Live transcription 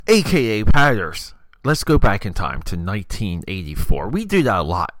aka Patters. Let's go back in time to 1984. We do that a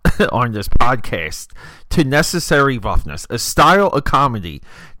lot on this podcast. To Necessary Roughness, a style of comedy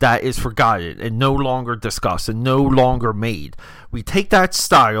that is forgotten and no longer discussed and no longer made. We take that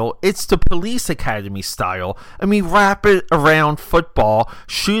style, it's the Police Academy style, and we wrap it around football,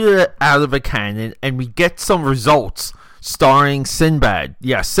 shoot it out of a cannon, and we get some results starring Sinbad.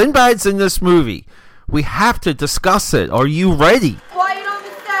 Yes, Sinbad's in this movie. We have to discuss it. Are you ready? Quiet on the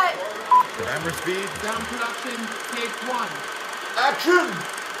set. Camera speed. Sound production, take one. Action!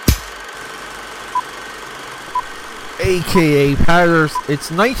 AKA Patters. It's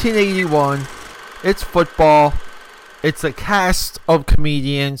 1981. It's football. It's a cast of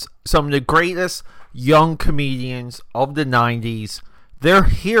comedians. Some of the greatest young comedians of the 90s. They're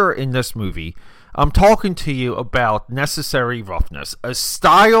here in this movie. I'm talking to you about Necessary Roughness, a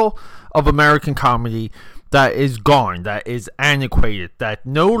style of American comedy that is gone, that is antiquated, that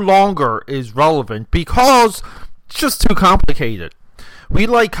no longer is relevant because it's just too complicated. We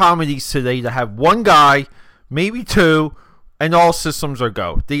like comedies today that have one guy, maybe two, and all systems are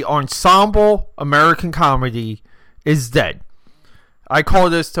go. The ensemble American comedy is dead. I call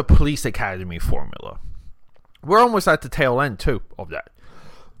this the Police Academy formula. We're almost at the tail end, too, of that.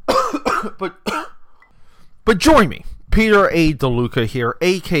 But join me, Peter A. DeLuca here,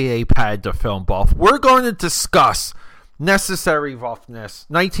 a.k.a. Pad the Film Buff. We're going to discuss Necessary Roughness,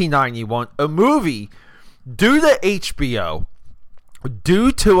 1991, a movie due to HBO,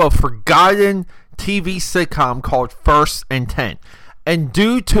 due to a forgotten TV sitcom called First and 10, and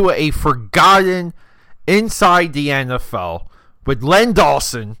due to a forgotten Inside the NFL with Len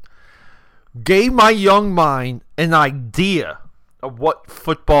Dawson, gave my young mind an idea of what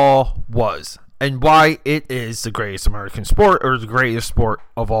football was and why it is the greatest American sport, or the greatest sport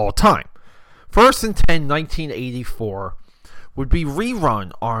of all time. First and 10, 1984, would be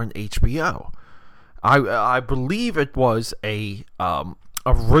rerun on HBO. I believe it was a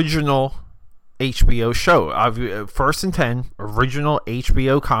original HBO show. First and 10, original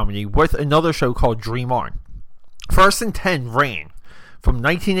HBO comedy with another show called Dream On. First and 10 ran from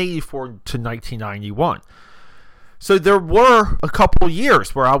 1984 to 1991. So there were a couple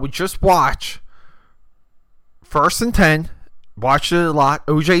years where I would just watch First and 10, watched it a lot.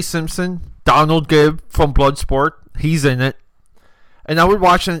 O.J. Simpson, Donald Gibb from Bloodsport, he's in it. And I would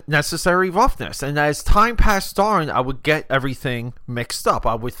watch Necessary Roughness. And as time passed on, I would get everything mixed up.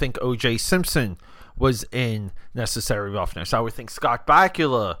 I would think O.J. Simpson was in Necessary Roughness. I would think Scott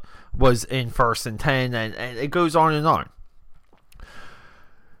Bakula was in First and 10. And it goes on and on.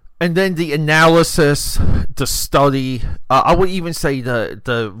 And then the analysis, the study, I would even say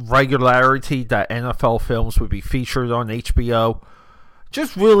the regularity that NFL films would be featured on HBO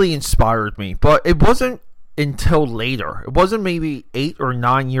just really inspired me. But it wasn't until later, it wasn't maybe 8 or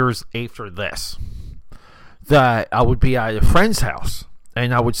 9 years after this, that I would be at a friend's house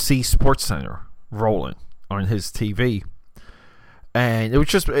and I would see SportsCenter rolling on his TV. And it was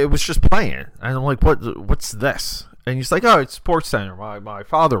just playing. And I'm like, what's this? And he's like, oh, it's SportsCenter. My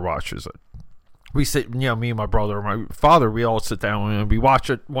father watches it. We sit, me and my brother and my father, we all sit down and we watch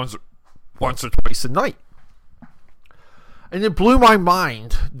it once or twice a night. And it blew my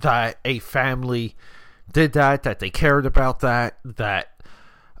mind that a family did that they cared about that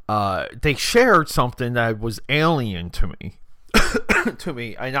they shared something that was alien to me,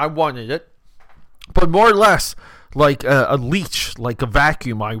 and I wanted it. But more or less, like a leech, like a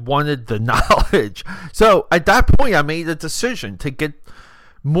vacuum, I wanted the knowledge. So at that point, I made a decision to get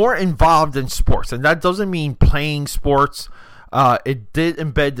more involved in sports. And that doesn't mean playing sports. It did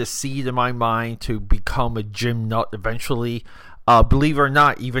embed the seed in my mind to become a gym nut eventually. Believe it or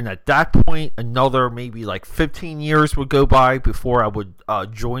not, even at that point, another maybe like 15 years would go by before I would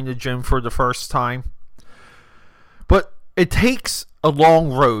join the gym for the first time. But it takes a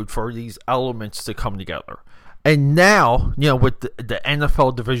long road for these elements to come together. And now, with the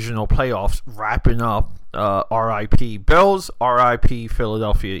NFL divisional playoffs wrapping up, RIP Bills, RIP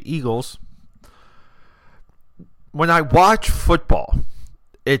Philadelphia Eagles. When I watch football,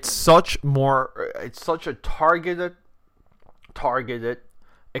 it's such a targeted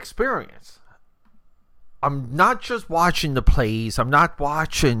experience. I'm not just watching the plays. I'm not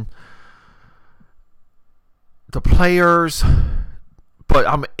watching the players, but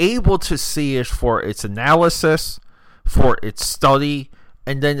I'm able to see it for its analysis, for its study,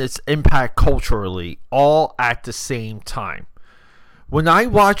 and then its impact culturally, all at the same time. When I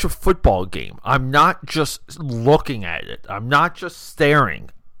watch a football game, I'm not just looking at it. I'm not just staring.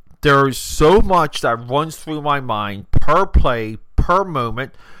 There is so much that runs through my mind per play, per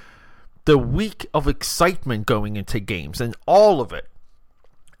moment, the week of excitement going into games, and all of it.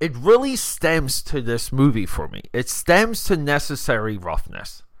 it really stems to this movie for me. It stems to necessary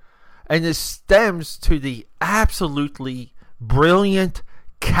roughness. And it stems to the absolutely brilliant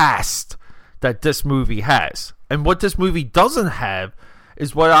cast that this movie has. And what this movie doesn't have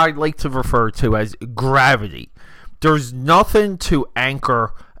is what I like to refer to as gravity. There's nothing to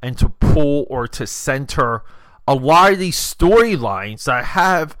anchor and to pull or to center a lot of these storylines that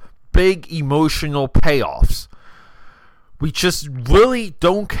have big emotional payoffs. We just really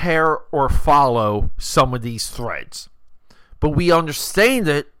don't care or follow some of these threads. But we understand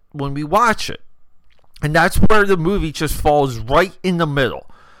it when we watch it. And that's where the movie just falls right in the middle.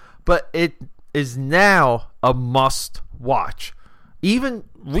 But it is now a must watch. Even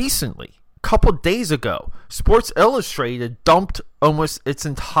recently, a couple days ago, Sports Illustrated dumped almost its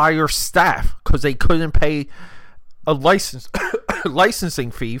entire staff because they couldn't pay a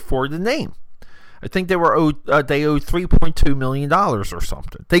licensing fee for the name. I think they owed $3.2 million or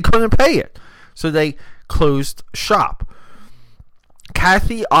something. They couldn't pay it, so they closed shop.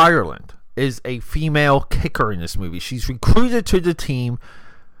 Kathy Ireland is a female kicker in this movie. She's recruited to the team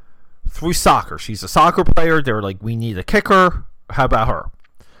through soccer. She's a soccer player. They're like, we need a kicker. How about her?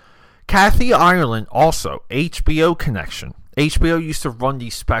 Kathy Ireland, also HBO connection. HBO used to run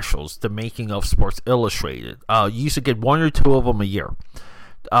these specials, the making of Sports Illustrated. You used to get one or two of them a year.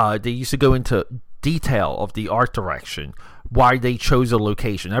 They used to go into detail of the art direction, why they chose a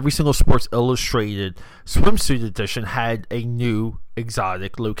location. Every single Sports Illustrated swimsuit edition had a new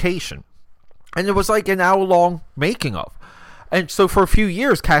exotic location. And it was like an hour-long making of. And so for a few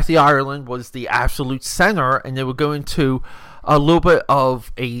years, Kathy Ireland was the absolute center, and they would go into a little bit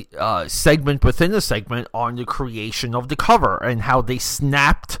of a segment within a segment on the creation of the cover and how they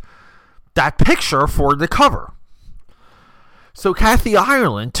snapped that picture for the cover. So Kathy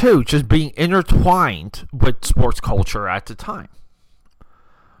Ireland, too, just being intertwined with sports culture at the time.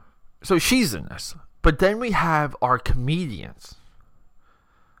 So she's in this. But then we have our comedians.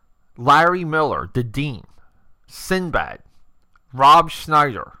 Larry Miller, the Dean. Sinbad. Rob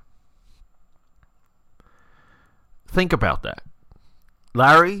Schneider. Think about that.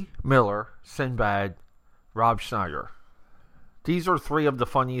 Larry Miller, Sinbad, Rob Schneider. These are three of the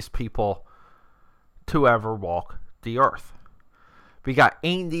funniest people to ever walk the earth. We got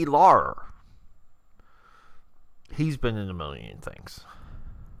Andy Lauer. He's been in a million things.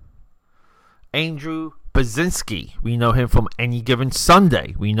 Andrew Basinski. We know him from Any Given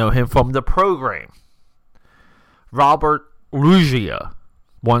Sunday. We know him from The Program. Robert Loggia,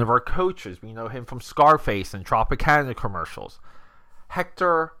 one of our coaches. We know him from Scarface and Tropicana commercials.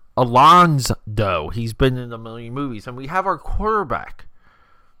 Hector Alonso. He's been in a million movies. And we have our quarterback.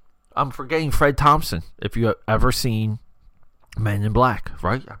 I'm forgetting Fred Thompson. If you have ever seen Men in Black,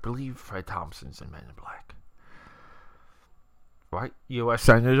 right? I believe Fred Thompson's in Men in Black. Right? U.S.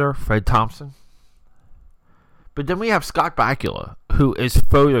 Senator Fred Thompson. But then we have Scott Bakula, who is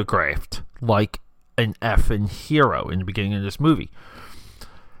photographed like an effing hero in the beginning of this movie.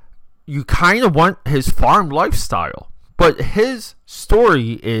 You kind of want his farm lifestyle, but his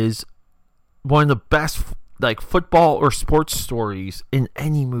story is one of the best like football or sports stories in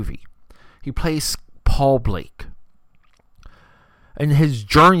any movie. He plays Paul Blake. And his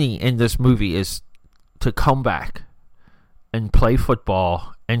journey in this movie is to come back and play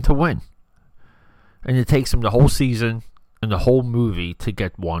football and to win. And it takes him the whole season and the whole movie to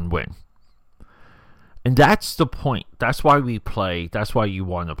get one win. And that's the point. That's why we play. That's why you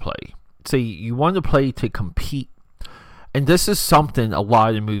want to play. See, you want to play to compete. And this is something a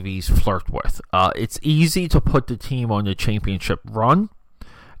lot of movies flirt with. It's easy to put the team on the championship run.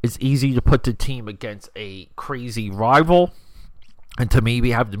 It's easy to put the team against a crazy rival. And to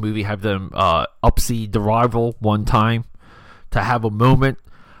maybe have the movie have them upseed the rival one time. To have a moment.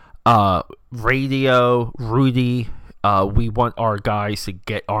 Radio, Rudy, we want our guys to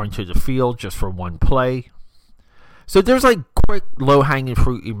get onto the field just for one play. So there's like quick, low-hanging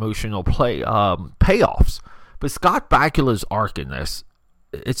fruit emotional payoffs. But Scott Bakula's arc in this,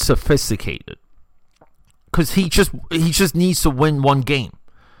 it's sophisticated. Because he just needs to win one game.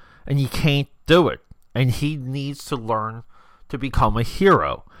 And he can't do it. And he needs to learn to become a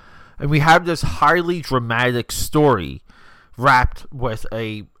hero. And we have this highly dramatic story wrapped with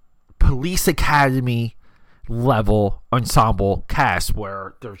a police academy level ensemble cast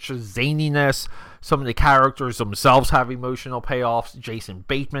where there's just zaniness. Some of the characters themselves have emotional payoffs. Jason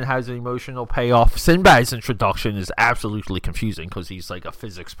Bateman has an emotional payoff. Sinbad's introduction is absolutely confusing because he's like a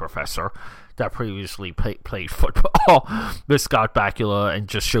physics professor that previously played football with Scott Bakula and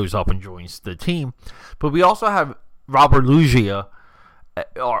just shows up and joins the team. But we also have Robert Loggia,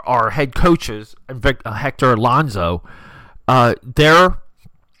 our head coaches, and Hector Alonso. They're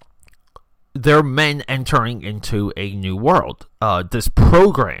they're men entering into a new world. This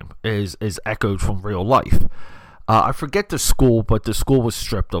program is echoed from real life. I forget the school, but the school was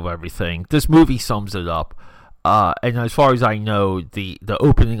stripped of everything. This movie sums it up. And as far as I know, the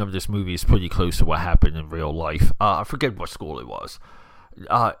opening of this movie is pretty close to what happened in real life. I forget what school it was.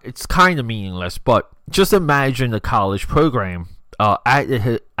 It's kind of meaningless, but just imagine the college program at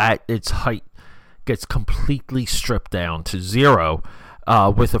its height gets completely stripped down to zero,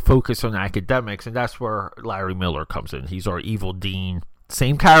 with a focus on academics, and that's where Larry Miller comes in. He's our evil dean.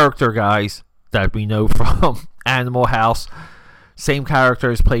 Same character, guys, that we know from Animal House. Same character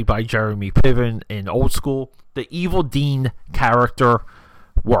is played by Jeremy Piven in Old School. The evil dean character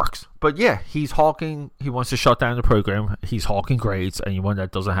works. But yeah, he's hawking. He wants to shut down the program. He's hawking grades. Anyone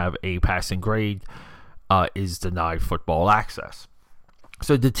that doesn't have a passing grade is denied football access.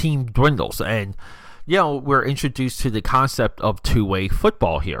 So the team dwindles. And, we're introduced to the concept of two-way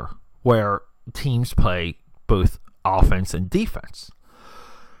football here, where teams play both offense and defense.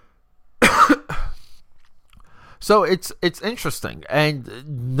 So it's interesting.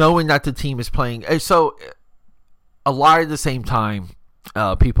 And knowing that the team is playing... So a lot of the same time,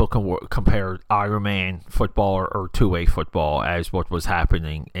 people can compare Iron Man football or two-way football as what was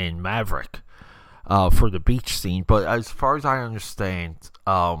happening in Maverick for the beach scene. But as far as I understand,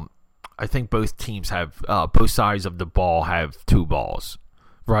 I think both teams have, both sides of the ball have two balls,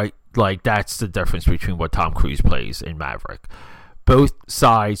 right? Like, that's the difference between what Tom Cruise plays in Maverick. Both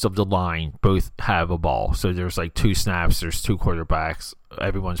sides of the line both have a ball. So there's like two snaps, there's two quarterbacks.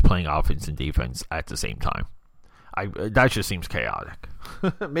 Everyone's playing offense and defense at the same time. That just seems chaotic.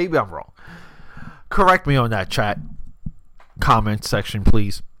 Maybe I'm wrong. Correct me on that, chat. Comment section,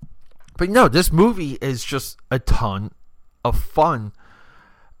 please. But no, this movie is just a ton of fun.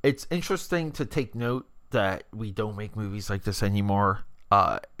 It's interesting to take note that we don't make movies like this anymore.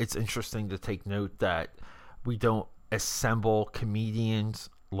 It's interesting to take note that we don't assemble comedians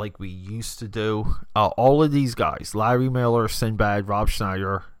like we used to do. All of these guys, Larry Miller, Sinbad, Rob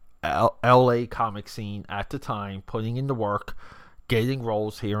Schneider, LA comic scene at the time, putting in the work, getting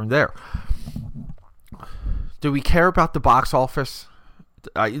roles here and there. Do we care about the box office?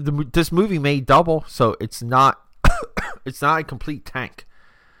 This movie made double, so it's not it's not a complete tank,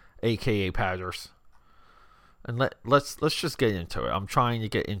 aka Patters. And let's just get into it. I'm trying to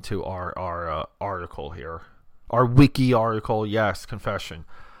get into our article here, our wiki article. Yes, confession.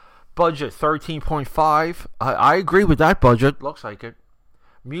 Budget 13.5. I agree with that budget. Looks like it.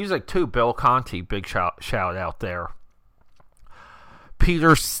 Music too, Bill Conti, big shout out there.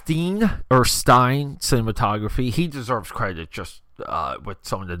 Peter Stein cinematography. He deserves credit just with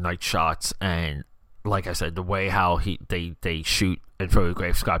some of the night shots, and like I said, the way how they shoot and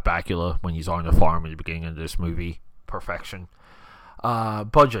photograph Scott Bakula when he's on the farm at the beginning of this movie. Perfection.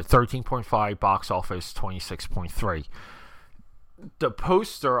 Budget 13.5, box office 26.3. The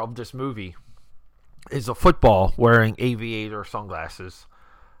poster of this movie is a football wearing aviator sunglasses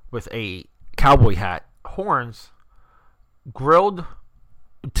with a cowboy hat, horns, grilled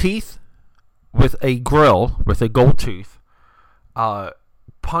teeth with a grill with a gold tooth,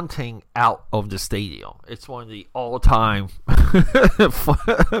 punting out of the stadium. It's one of the all-time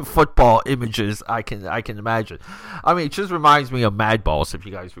football images I can imagine. I mean, it just reminds me of Mad Balls. If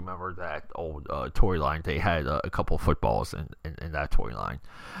you guys remember that old toy line, they had a couple of footballs in that toy line.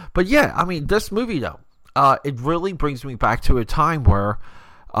 But yeah, I mean, this movie though, it really brings me back to a time where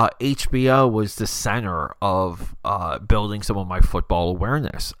HBO was the center of building some of my football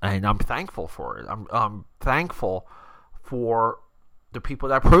awareness, and I'm thankful for it. I'm thankful for the people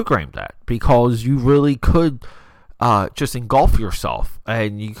that programmed that, because you really could just engulf yourself,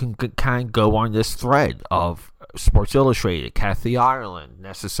 and you can kind of go on this thread of Sports Illustrated, Kathy Ireland,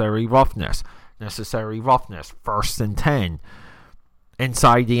 Necessary Roughness, First and 10,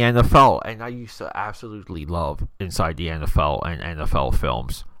 Inside the NFL, and I used to absolutely love Inside the NFL and NFL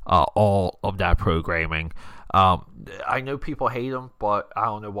films. All of that programming. I know people hate him, but I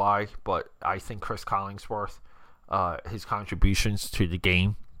don't know why. But I think Chris Collingsworth, his contributions to the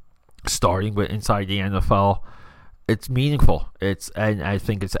game, starting with Inside the NFL, it's meaningful. And I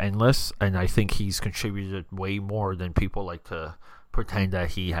think it's endless, and I think he's contributed way more than people like to pretend that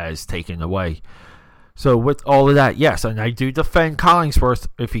he has taken away. So with all of that, yes, and I do defend Collingsworth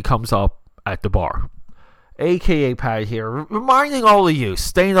if he comes up at the bar. AKA Pat here, reminding all of you,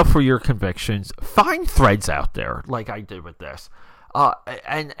 staying up for your convictions, find threads out there like I did with this.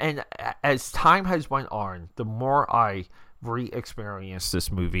 And as time has went on, the more I re-experience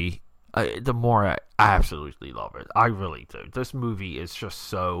this movie, the more I absolutely love it. I really do. This movie is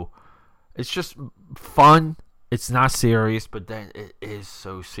just it's just fun. It's not serious, but then it is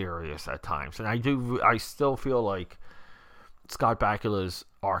so serious at times. And I still feel like Scott Bakula's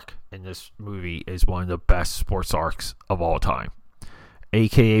arc in this movie is one of the best sports arcs of all time.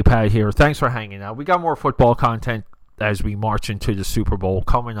 AKA Pat here. Thanks for hanging out. We got more football content as we march into the Super Bowl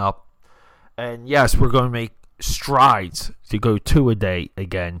coming up. And yes, we're going to make strides to go 2 a day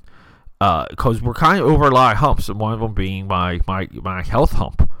again. Because we're kind of over a lot of humps, and one of them being my health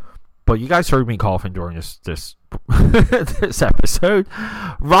hump. But you guys heard me coughing during this this episode.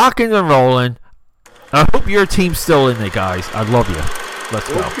 Rocking and rolling. I hope your team's still in there, guys. I love you. Let's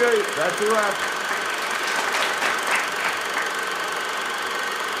go. Okay, that's a wrap.